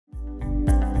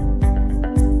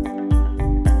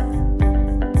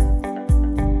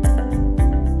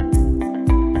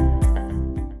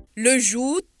Le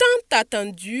jour tant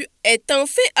attendu est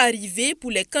enfin arrivé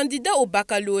pour les candidats au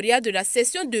baccalauréat de la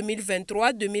session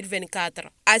 2023-2024.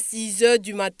 À 6 h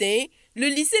du matin, le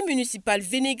lycée municipal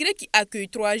Vénégré, qui accueille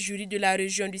 3 jurys de la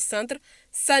région du centre,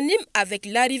 s'anime avec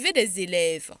l'arrivée des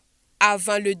élèves.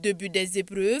 Avant le début des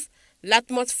épreuves,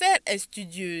 l'atmosphère est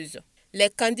studieuse. Les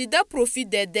candidats profitent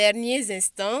des derniers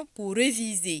instants pour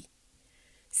réviser.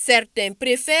 Certains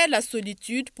préfèrent la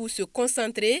solitude pour se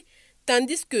concentrer,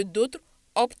 tandis que d'autres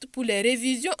optent pour les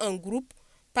révisions en groupe,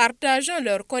 partageant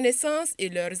leurs connaissances et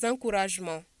leurs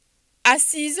encouragements. À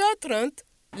 6 h 30,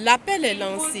 l'appel est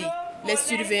lancé. Les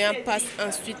surveillants passent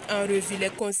ensuite en revue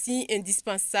les consignes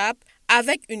indispensables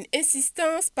avec une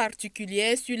insistance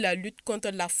particulière sur la lutte contre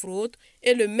la fraude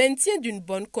et le maintien d'une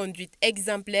bonne conduite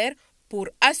exemplaire pour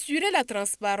assurer la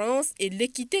transparence et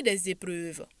l'équité des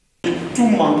épreuves. Tout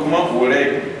manquement aux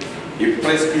règles et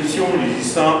prescriptions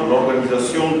régissant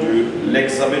l'organisation de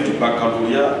l'examen du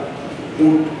baccalauréat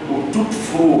ou toute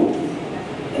fraude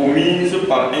commise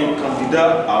par un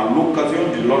candidat à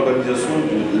l'occasion de l'organisation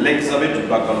de l'examen du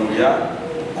baccalauréat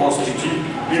constitue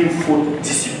une faute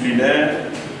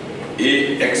disciplinaire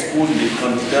et expose les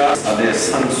candidats à des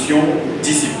sanctions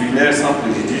disciplinaires sans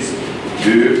préjudice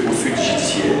de poursuites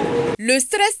judiciaires. Le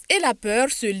stress et la peur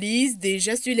se lisent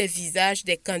déjà sur les visages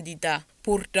des candidats.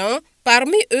 Pourtant,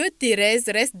 parmi eux, Thérèse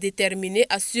reste déterminée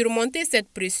à surmonter cette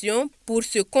pression pour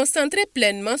se concentrer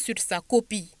pleinement sur sa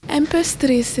copie. Un peu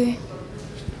stressée.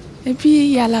 Et puis,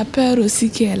 il y a la peur aussi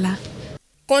qui est là.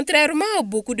 Contrairement à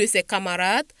beaucoup de ses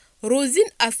camarades, Rosine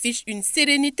affiche une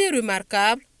sérénité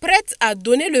remarquable, prête à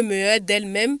donner le meilleur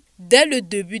d'elle-même dès le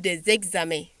début des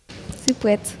examens. Je suis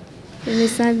prête. Je me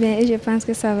sens bien et je pense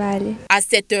que ça va aller. À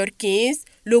 7 h 15,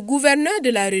 le gouverneur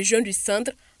de la région du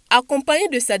centre, accompagné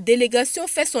de sa délégation,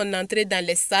 fait son entrée dans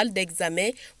les salles d'examen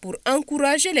pour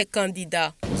encourager les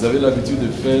candidats. Vous avez l'habitude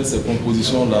de faire ces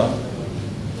compositions-là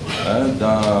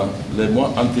dans les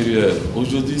mois antérieurs.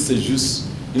 Aujourd'hui, c'est juste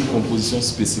une composition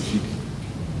spécifique.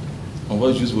 On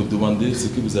va juste vous demander ce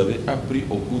que vous avez appris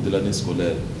au cours de l'année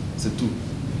scolaire. C'est tout.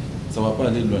 Ça ne va pas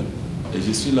aller loin. Et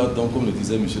je suis là, donc, comme le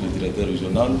disait monsieur le directeur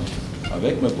régional,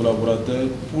 avec mes collaborateurs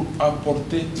pour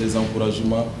apporter les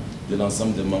encouragements de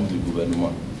l'ensemble des membres du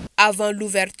gouvernement. Avant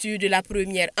l'ouverture de la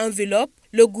première enveloppe,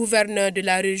 le gouverneur de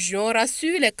la région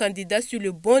rassure les candidats sur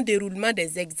le bon déroulement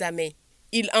des examens.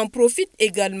 Il en profite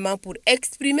également pour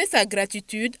exprimer sa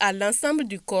gratitude à l'ensemble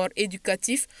du corps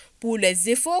éducatif pour les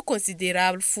efforts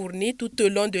considérables fournis tout au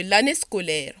long de l'année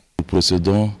scolaire. Nous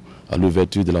procédons à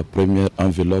l'ouverture de la première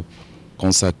enveloppe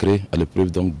consacrée à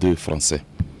l'épreuve de français.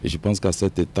 Et je pense qu'à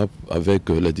cette étape, avec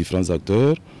les différents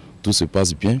acteurs, tout se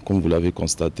passe bien, comme vous l'avez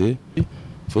constaté. Il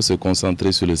faut se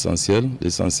concentrer sur l'essentiel.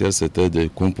 L'essentiel, c'était de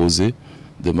composer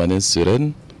de manière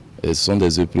sereine. Et ce sont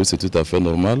des épreuves, c'est tout à fait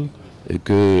normal. Et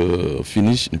qu'au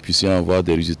finish, nous puissions avoir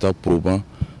des résultats probants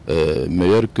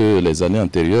meilleurs que les années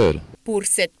antérieures. Pour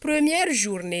cette première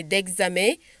journée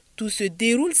d'examen, tout se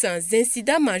déroule sans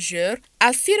incident majeur,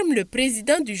 affirme le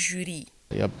président du jury.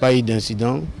 Il n'y a pas eu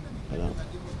d'incident. Voilà.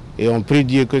 Et on prie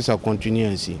Dieu que ça continue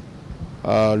ainsi.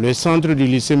 Le centre du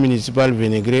lycée municipal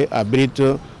Vénégré abrite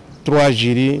 3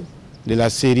 jurys de la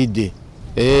série D.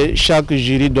 Et chaque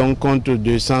jury donc compte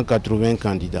 280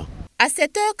 candidats. À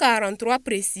 7 h 43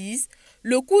 précise,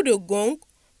 le coup de gong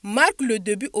marque le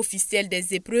début officiel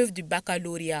des épreuves du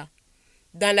baccalauréat.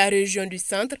 Dans la région du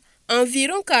centre,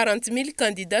 environ 40 000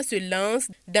 candidats se lancent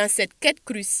dans cette quête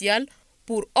cruciale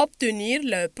pour obtenir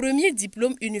leur premier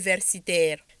diplôme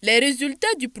universitaire. Les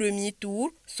résultats du premier tour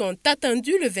sont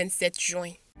attendus le 27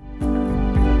 juin.